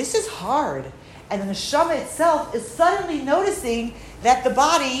hard. And the neshama itself is suddenly noticing that the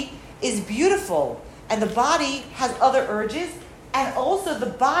body is beautiful And the body has other urges, and also the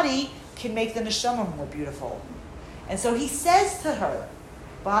body can make the neshama more beautiful. And so he says to her,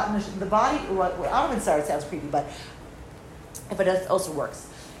 the body, Avram and Sarah, it sounds creepy, but it also works.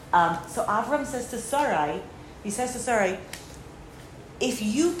 So Avram says to Sarai, if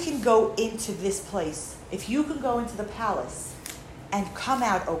you can go into this place, if you can go into the palace and come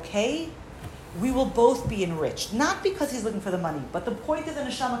out okay, we will both be enriched. Not because he's looking for the money, but the point of the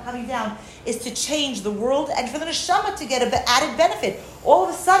neshama coming down is to change the world and for the neshama to get an added benefit. All of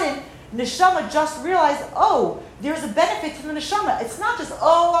a sudden, neshama just realized, oh, there's a benefit to the neshama. It's not just,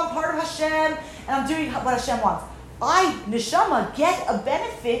 oh, I'm part of Hashem and I'm doing what Hashem wants. I, neshama, get a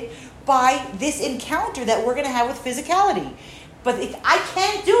benefit by this encounter that we're going to have with physicality. But I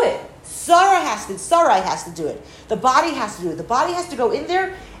can't do it. Sarai has to do it. The body has to do it. The body has to go in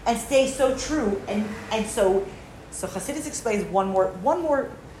there and stay so true. And so Chassidus explains one more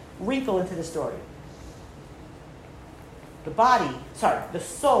wrinkle into the story. The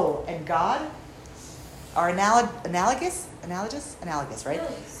soul and God are analogous, right?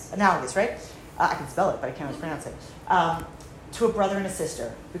 Analogous, right? I can spell it, but I can't always pronounce it. To a brother and a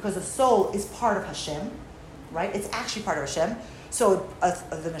sister, because the soul is part of Hashem, right? It's actually part of Hashem. So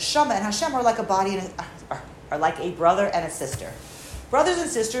the neshama and Hashem are like a body and are like a brother and a sister. Brothers and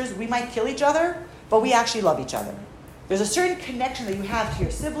sisters, we might kill each other, but we actually love each other. There's a certain connection that you have to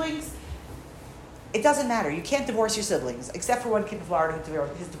your siblings. It doesn't matter. You can't divorce your siblings, except for one kid in Florida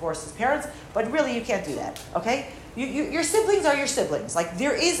who divorced his parents. But really, you can't do that. Okay? Your siblings are your siblings. Like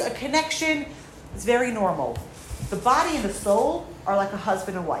there is a connection. It's very normal. The body and the soul are like a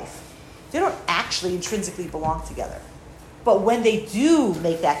husband and wife. They don't actually intrinsically belong together. But when they do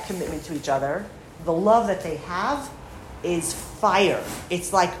make that commitment to each other, the love that they have is fire.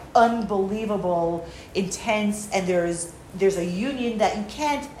 It's like unbelievable, intense, and there's a union that you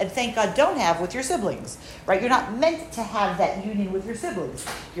can't, and thank God, don't have with your siblings, right? You're not meant to have that union with your siblings.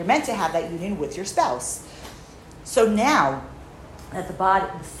 You're meant to have that union with your spouse. So now that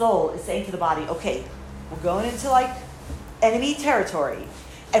the soul is saying to the body, okay, we're going into like enemy territory.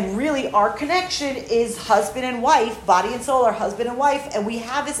 And really our connection is husband and wife, body and soul are husband and wife, and we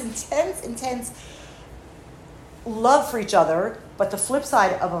have this intense love for each other, but the flip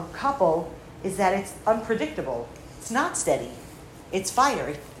side of a couple is that it's unpredictable. It's not steady. It's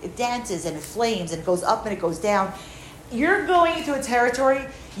fire. It dances and it flames and it goes up and it goes down. You're going into a territory,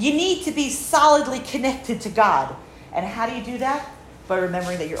 you need to be solidly connected to God. And how do you do that? By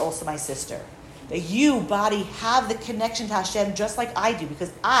remembering that you're also my sister. That you, body, have the connection to Hashem just like I do,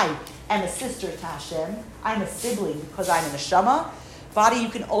 because I am a sister to Hashem. I'm a sibling because I'm a neshama. Body, you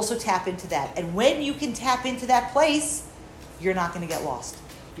can also tap into that. And when you can tap into that place, you're not going to get lost.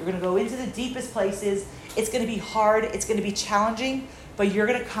 You're going to go into the deepest places. It's going to be hard. It's going to be challenging. But you're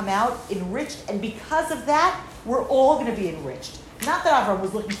going to come out enriched. And because of that, we're all going to be enriched. Not that Avram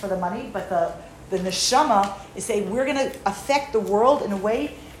was looking for the money, but the neshama is saying we're going to affect the world in a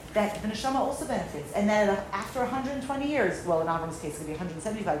way that the neshama also benefits. And then after 120 years, well, in Avram's case, it's going to be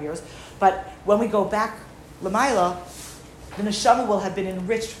 175 years, but when we go back Lamaila, the neshama will have been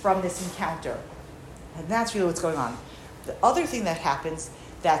enriched from this encounter. And that's really what's going on. The other thing that happens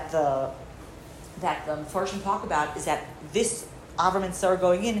that the Mepharshim talk about is that this Avram and Sarah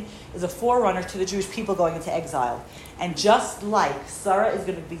going in is a forerunner to the Jewish people going into exile. And just like Sarah is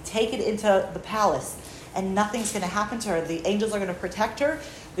going to be taken into the palace and nothing's going to happen to her, the angels are going to protect her,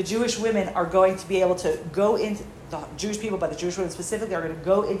 the Jewish women are going to be able to go into, the Jewish people, but the Jewish women specifically, are going to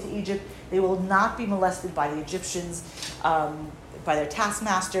go into Egypt. They will not be molested by the Egyptians, by their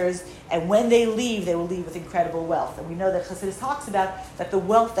taskmasters, and when they leave, they will leave with incredible wealth. And we know that Chassidus talks about that the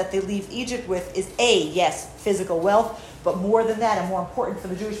wealth that they leave Egypt with is yes, physical wealth, but more than that, and more important for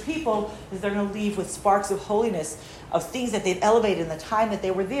the Jewish people, is they're going to leave with sparks of holiness, of things that they've elevated in the time that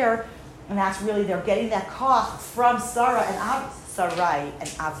they were there, and that's really, they're getting that koach from Sarai and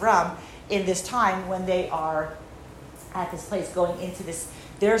Avram in this time when they are at this place going into this.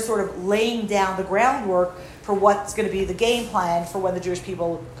 They're sort of laying down the groundwork for what's going to be the game plan for when the Jewish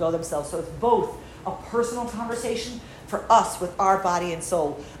people go themselves. So it's both a personal conversation for us with our body and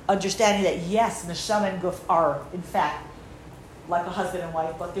soul, understanding that yes, neshama and guf are in fact like a husband and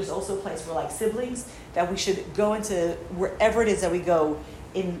wife, but there's also a place where, like siblings, that we should go into wherever it is that we go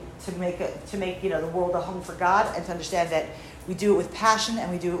in to make the world a home for God, and to understand that we do it with passion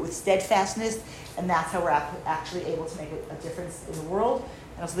and we do it with steadfastness, and that's how we're actually able to make a difference in the world.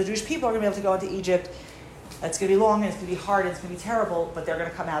 And also the Jewish people are going to be able to go into Egypt. It's going to be long and it's going to be hard and it's going to be terrible, but they're going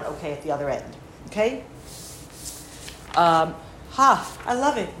to come out okay at the other end. Okay? I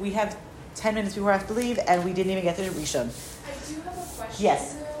love it. We have 10 minutes before I have to leave, and we didn't even get to Rishon. I do have a question.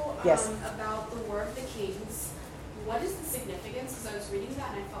 Yes. Though. Yes. About the War of the Kings. What is the significance? Because I was reading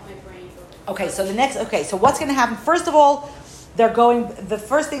that and I felt my brain go. Okay, so what's going to happen? First of all, they're going. The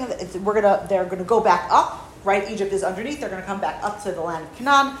first thing is they're gonna go back up. Right, Egypt is underneath. They're going to come back up to the land of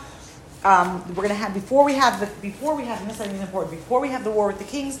Canaan. We're going to have before we have this is something important. Before we have the war with the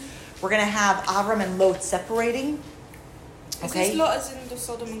kings, we're going to have Avram and Lot separating. Okay. Is this Lot as in the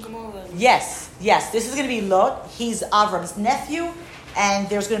Sodom and Gomorrah? Yes. This is going to be Lot. He's Avram's nephew, and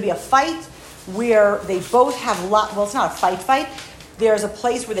there's going to be a fight where they both have well, it's not a fight. There's a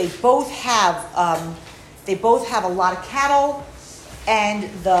place where they both have a lot of cattle, and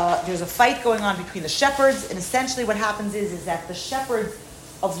there's a fight going on between the shepherds. And essentially, what happens is that the shepherds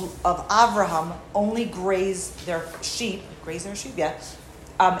of Avraham only graze their sheep,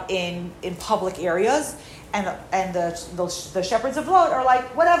 in public areas, and the shepherds of Lot are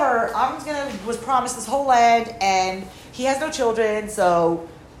like, whatever. Avram's was promised this whole land, and he has no children, so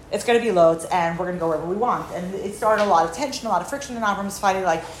it's going to be Lot's, and we're going to go wherever we want. And it started a lot of tension, a lot of friction, and Avram's fighting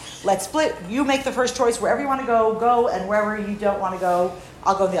like, let's split. You make the first choice. Wherever you want to go, and wherever you don't want to go,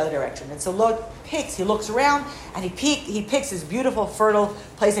 I'll go in the other direction. And so Lot picks. He looks around, and he picks this beautiful, fertile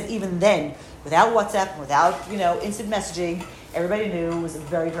place. And even then, without WhatsApp, without instant messaging, everybody knew it was a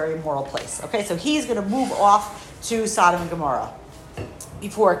very, very immoral place. Okay, so he's going to move off to Sodom and Gomorrah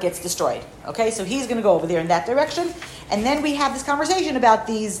before it gets destroyed. Okay, so he's going to go over there in that direction. And then we have this conversation about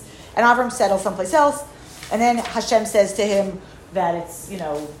these, and Avram settles someplace else. And then Hashem says to him that it's,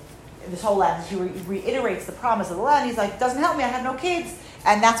 this whole land, he reiterates the promise of the land. He's like, doesn't help me, I have no kids.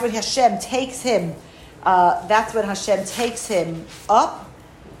 And that's when Hashem takes him, up.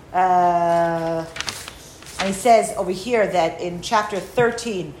 And he says over here that in chapter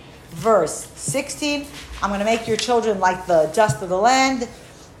 13, verse 16, I'm going to make your children like the dust of the land,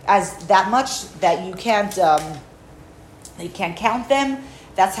 as that much that you can't count them.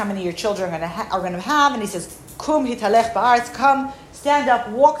 That's how many your children are going to have. And he says, Kum hitalech ba'aretz, come, stand up,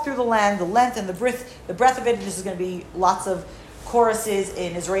 walk through the land, the length and the breadth of it. This is going to be lots of choruses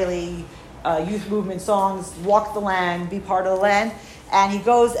in Israeli youth movement songs. Walk the land, be part of the land. And he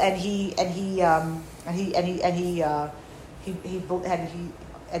goes and he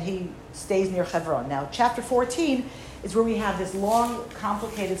stays near Hebron. Now, chapter 14 is where we have this long,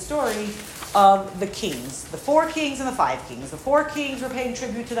 complicated story of the kings, the 4 kings and the 5 kings. The 4 kings were paying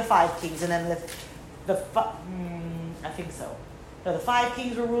tribute to the 5 kings, and then I think so. No, the 5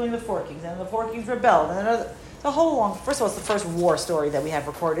 kings were ruling the 4 kings, and then the 4 kings rebelled, and then the whole long. First of all, it's the first war story that we have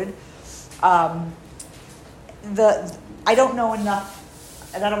recorded. I don't know enough.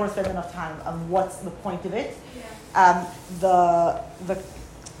 And I don't want to spend enough time on what's the point of it. Yeah. The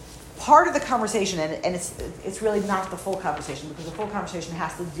part of the conversation, and it's really not the full conversation, because the full conversation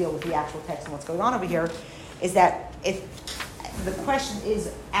has to deal with the actual text and what's going on over here, is that the question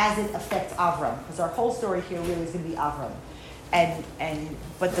is as it affects Avram, because our whole story here really is going to be Avram,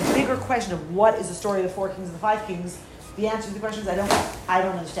 but the bigger question of what is the story of the 4 kings and the 5 kings, the answer to the question is I don't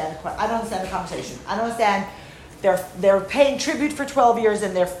understand the conversation. I don't understand. They're paying tribute for 12 years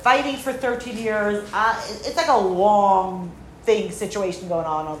and they're fighting for 13 years. It's like a long situation going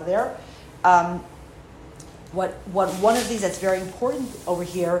on over there. What one of these that's very important over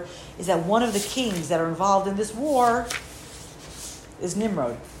here is that one of the kings that are involved in this war is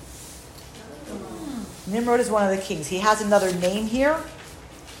Nimrod. Nimrod is one of the kings. He has another name here,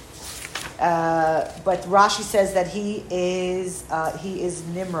 but Rashi says that he is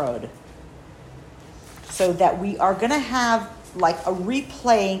Nimrod. So that we are going to have like a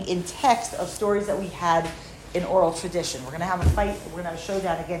replaying in text of stories that we had in oral tradition. We're going to have a fight. We're going to have a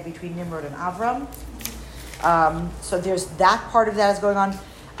showdown again between Nimrod and Avram. So there's that part of that is going on.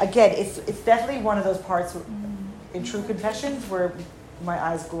 Again, it's definitely one of those parts in True Confessions where my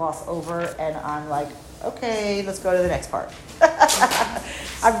eyes gloss over and I'm like, okay, let's go to the next part. That's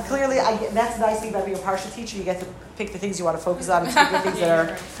the nice thing about being a Parsha teacher. You get to pick the things you want to focus on and pick the things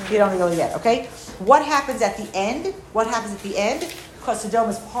that you don't really get. Okay, what happens at the end? Because Sodom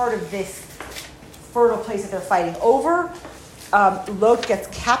is part of this fertile place that they're fighting over. Lot gets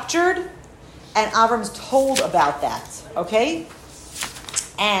captured, and Avram's told about that. Okay,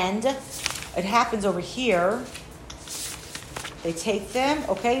 and it happens over here. They take them.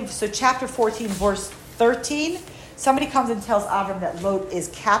 Okay, so chapter 14, verse 13. Somebody comes and tells Avram that Lot is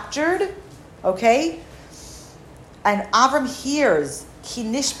captured, okay? And Avram hears, Ki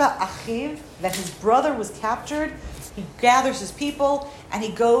nishba achiv, that his brother was captured. He gathers his people, and he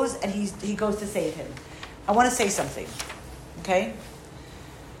goes to save him. I want to say something, okay?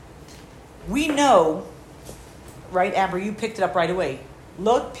 We know, right, Amber, you picked it up right away.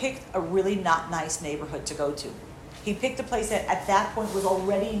 Lot picked a really not nice neighborhood to go to. He picked a place that at that point was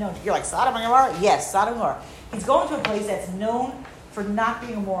already known. You're like, Sodom and Gomorrah? Yes, Sodom and Gomorrah. He's going to a place that's known for not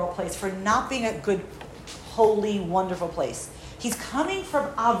being a moral place, for not being a good, holy, wonderful place. He's coming from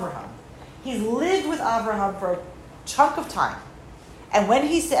Abraham. He's lived with Abraham for a chunk of time. And when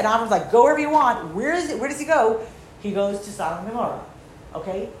he said, and Abraham's like, go wherever you want, where does he go? He goes to Sodom and Gomorrah.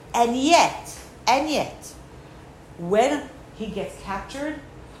 Okay? And yet, when he gets captured,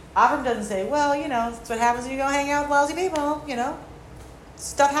 Avram doesn't say, well, that's what happens when you go hang out with lousy people,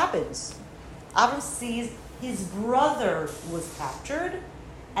 Stuff happens. Avram sees his brother was captured,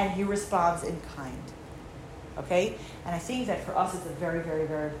 and he responds in kind. Okay? And I think that for us it's a very, very,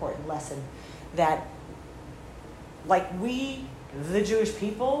 very important lesson that, like we, the Jewish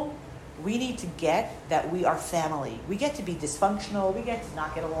people, we need to get that we are family. We get to be dysfunctional. We get to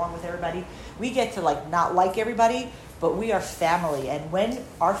not get along with everybody. We get to not like everybody, but we are family. And when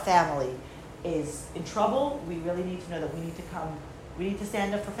our family is in trouble, we really need to know that we need to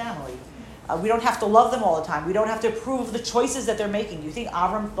stand up for family. We don't have to love them all the time. We don't have to approve of the choices that they're making. Do you think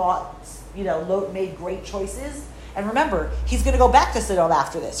Avram thought, Lot made great choices? And remember, he's going to go back to Sodom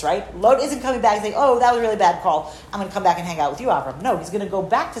after this, right? Lot isn't coming back and saying, oh, that was a really bad call. I'm going to come back and hang out with you, Avram. No, he's going to go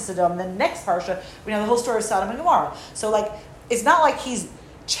back to Sodom. And then next Parsha, we know the whole story of Sodom and Gomorrah. So, it's not like he's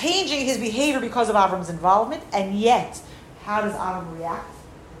changing his behavior because of Avram's involvement. And yet, how does Avram react?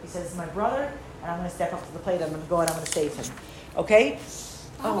 He says, it's my brother, and I'm going to step up to the plate. I'm going to go and I'm going to save him. Okay?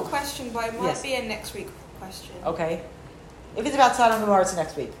 I have a question, but it might Yes. be a next week question. Okay. If it's about Sodom and Gomorrah, it's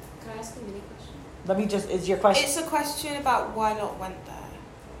next week. Can I ask a mini question? Let me is your question? It's a question about why Lot went there.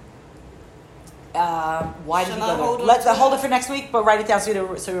 Why did he Shall I go hold there? on Let's to hold it? it for next week, but write it down so you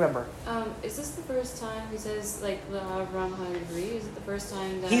remember. Is this the first time he says the Avraham Ivri? Is it the first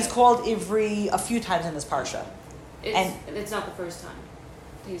time that He's called Ivri a few times in this Parsha. It's not the first time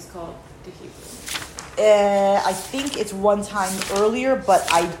he's called the Hebrew. I think it's one time earlier, but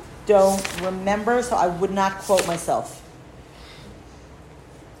I don't remember, so I would not quote myself.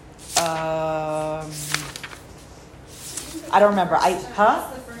 I don't remember. That's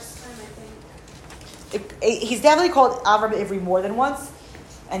the first time, I think. He's definitely called Avram Ivri more than once,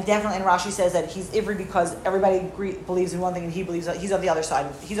 and Rashi says that he's Ivri because everybody believes in one thing and he believes that he's on the other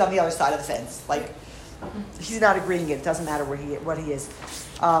side. He's on the other side of the fence. He's not agreeing it. It doesn't matter what he is.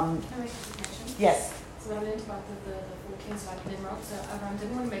 Can I make a suggestion? Yes. So I learned about the four kings like Nimrod. So Avram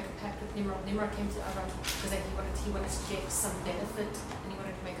didn't want to make a pact with Nimrod. Nimrod came to Avram because he wanted to get some benefit and he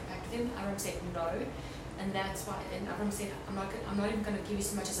wanted to make a pact with him. Avram said no, and that's why. And Avram said, "I'm not even going to give you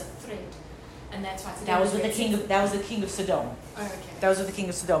so much as a thread." And that's why. That was with the king of Sodom. Oh, okay. That was with the king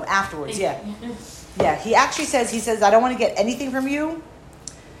of Sodom afterwards. Thank Yeah. you. Yeah, he actually says, I don't want to get anything from you.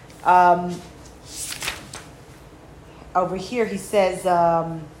 Over here he says,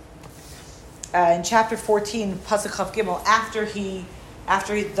 in chapter 14, Pasuk Chav Gimel, after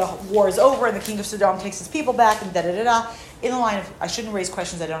the war is over and the king of Sodom takes his people back and da-da-da-da, in the line of, I shouldn't raise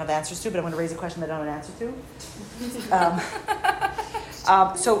questions I don't have answers to, but I'm going to raise a question that I don't have an answer to.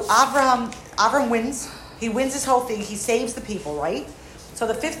 So Avram wins. He wins this whole thing. He saves the people, right? So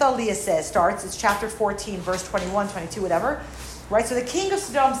the fifth Aliyah starts, it's chapter 14, verse 21, 22, whatever. Right? So the king of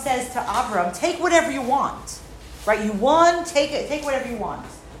Sodom says to Avram, take whatever you want. Right? You won, take it, take whatever you want.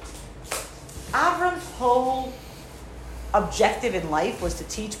 Avram's whole objective in life was to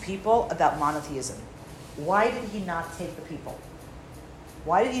teach people about monotheism. Why did he not take the people?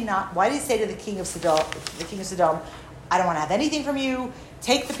 Why did he say to the king of Sodom, I don't want to have anything from you,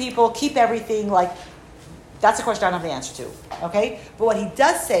 take the people, keep everything, that's a question I don't have the answer to. Okay? But what he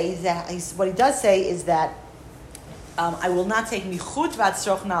does say is that I will not take michut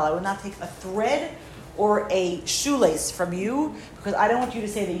v'atzrochnal, I will not take a thread or a shoelace from you, because I don't want you to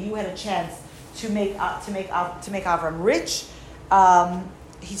say that you had a chance to make Avram rich.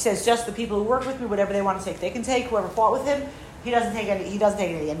 He says just the people who work with me, whatever they want to take, they can take. Whoever fought with him, he doesn't take any. He doesn't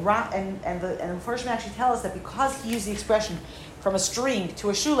take anything. And the first one actually tell us that because he used the expression from a string to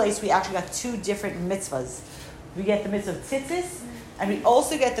a shoelace, we actually got two different mitzvahs. We get the mitzvah of tzitzis, and we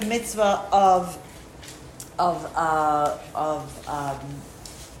also get the mitzvah of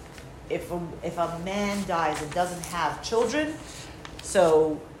if a man dies and doesn't have children,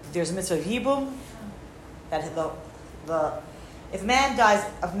 so there's a mitzvah of yibum, that if a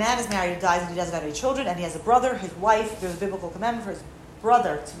man is married and dies and he doesn't have any children and he has a brother, his wife, there's a biblical commandment for his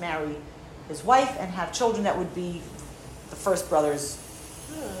brother to marry his wife and have children that would be the first brother's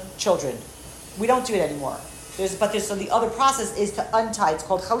children. We don't do it anymore. So the other process is to untie. It's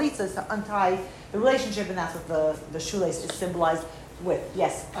called chalitza, is to untie the relationship, and that's what the shoelace is symbolized. with.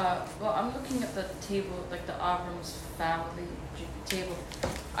 Yes. Well, I'm looking at the table, like the Avram's family table.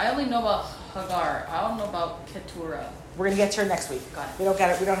 I only know about Hagar. I don't know about Keturah. We're going to get to her next week. Got it. We don't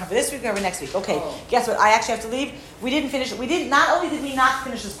have it this week, we have it next week. Okay, Oh. Guess what? I actually have to leave. We didn't finish. Not only did we not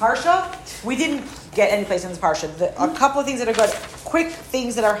finish this Parsha, we didn't get any place in this Parsha. A couple of things that are good. Quick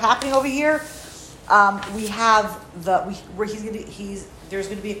things that are happening over here. We have there's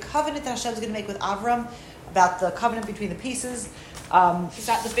going to be a covenant that Hashem's going to make with Avram about the covenant between the pieces. Is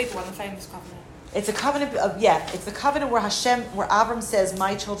that the big one, the famous covenant? It's a covenant it's the covenant where Avram says,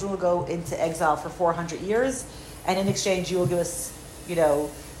 my children will go into exile for 400 years, and in exchange you will give us, the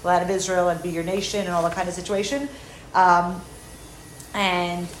land of Israel and be your nation and all that kind of situation.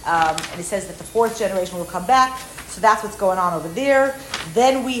 And it says that the fourth generation will come back. So that's what's going on over there.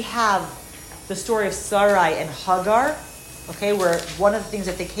 Then we have the story of Sarai and Hagar, okay, where one of the things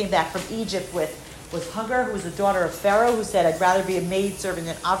that they came back from Egypt with was Hagar, who was the daughter of Pharaoh, who said, I'd rather be a maid servant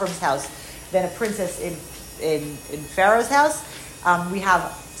in Avram's house than a princess in Pharaoh's house. We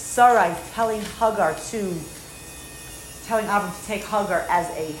have Sarai telling Avram to take Hagar as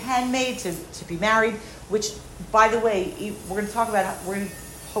a handmaid to be married, which, by the way, we're going to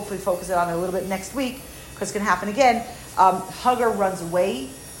hopefully focus it on it a little bit next week, because it's going to happen again. Hagar runs away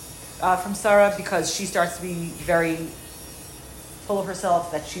from Sarah because she starts to be very full of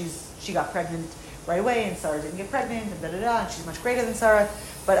herself, that she got pregnant right away, and Sarah didn't get pregnant, and and she's much greater than Sarah.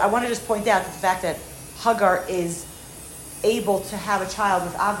 But I want to just point out that the fact that Hagar is able to have a child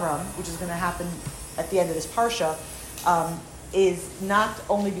with Avram, which is going to happen at the end of this Parsha, is not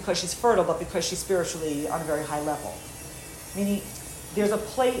only because she's fertile, but because she's spiritually on a very high level. Meaning, there's a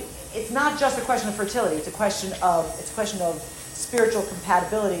place. It's not just a question of fertility. It's a question of spiritual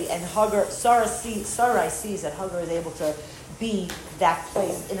compatibility. And Sarai sees that Hagar is able to be that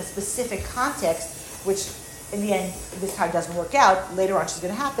place in a specific context, which in the end, this time doesn't work out. Later on, she's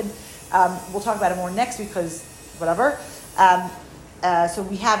going to happen. We'll talk about it more next week, because whatever. So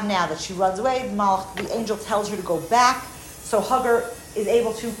we have now that she runs away. The angel tells her to go back. So Hagar is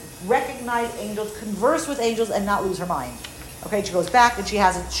able to recognize angels, converse with angels, and not lose her mind. Okay, she goes back and she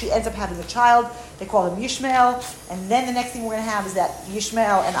ends up having a child. They call him Yishmael. And then the next thing we're going to have is that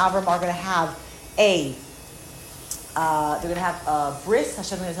Yishmael and Avram are going to have a bris.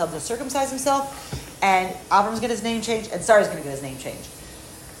 Hashem's going to tell him to circumcise himself. And Avram's going to get his name changed, and Sarah's going to get his name changed.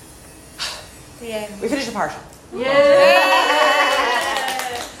 The end. We finished the Parsha.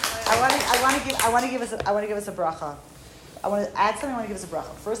 I want to give us a bracha. I want to add something. I want to give us a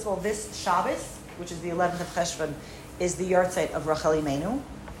bracha. First of all, this Shabbos, which is the 11th of Cheshvan, is the yahrzeit of Rachel Imenu.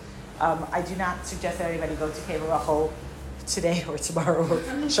 I do not suggest that anybody go to Kever Rachel today or tomorrow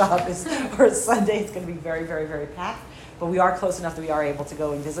or Shabbos or Sunday. It's going to be very, very, very packed. But we are close enough that we are able to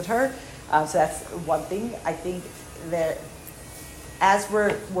go and visit her. So that's one thing. I think that as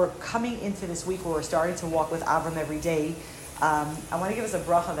we're coming into this week where we're starting to walk with Avram every day, I want to give us a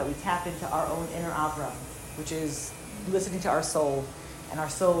bracha that we tap into our own inner Avram, which is listening to our soul. And our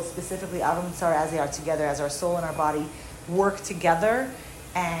soul, specifically Avram and Sarah, as they are together, as our soul and our body work together,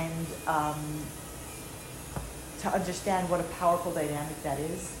 and to understand what a powerful dynamic that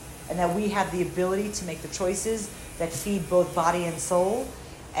is, and that we have the ability to make the choices that feed both body and soul.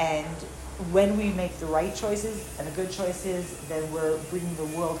 And when we make the right choices and the good choices, then we're bringing the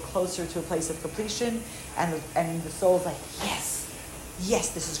world closer to a place of completion, and the soul's like, yes,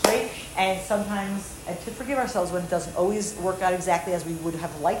 this is great. And sometimes, and to forgive ourselves when it doesn't always work out exactly as we would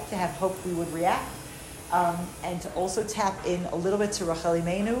have liked to have hoped we would react, and to also tap in a little bit to Rachel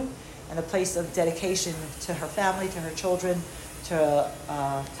Imenu and the place of dedication to her family, to her children, to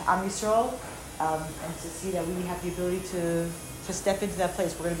Am Yisrael, and to see that we have the ability to step into that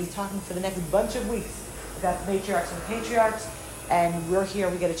place. We're going to be talking for the next bunch of weeks about the matriarchs and the patriarchs, and we're here,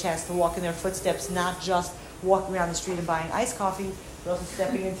 we get a chance to walk in their footsteps, not just walking around the street and buying iced coffee, but also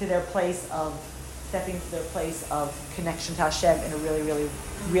stepping into their place of connection to Hashem in a really, really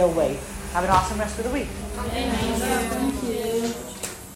real way. Have an awesome rest of the week. Thank you.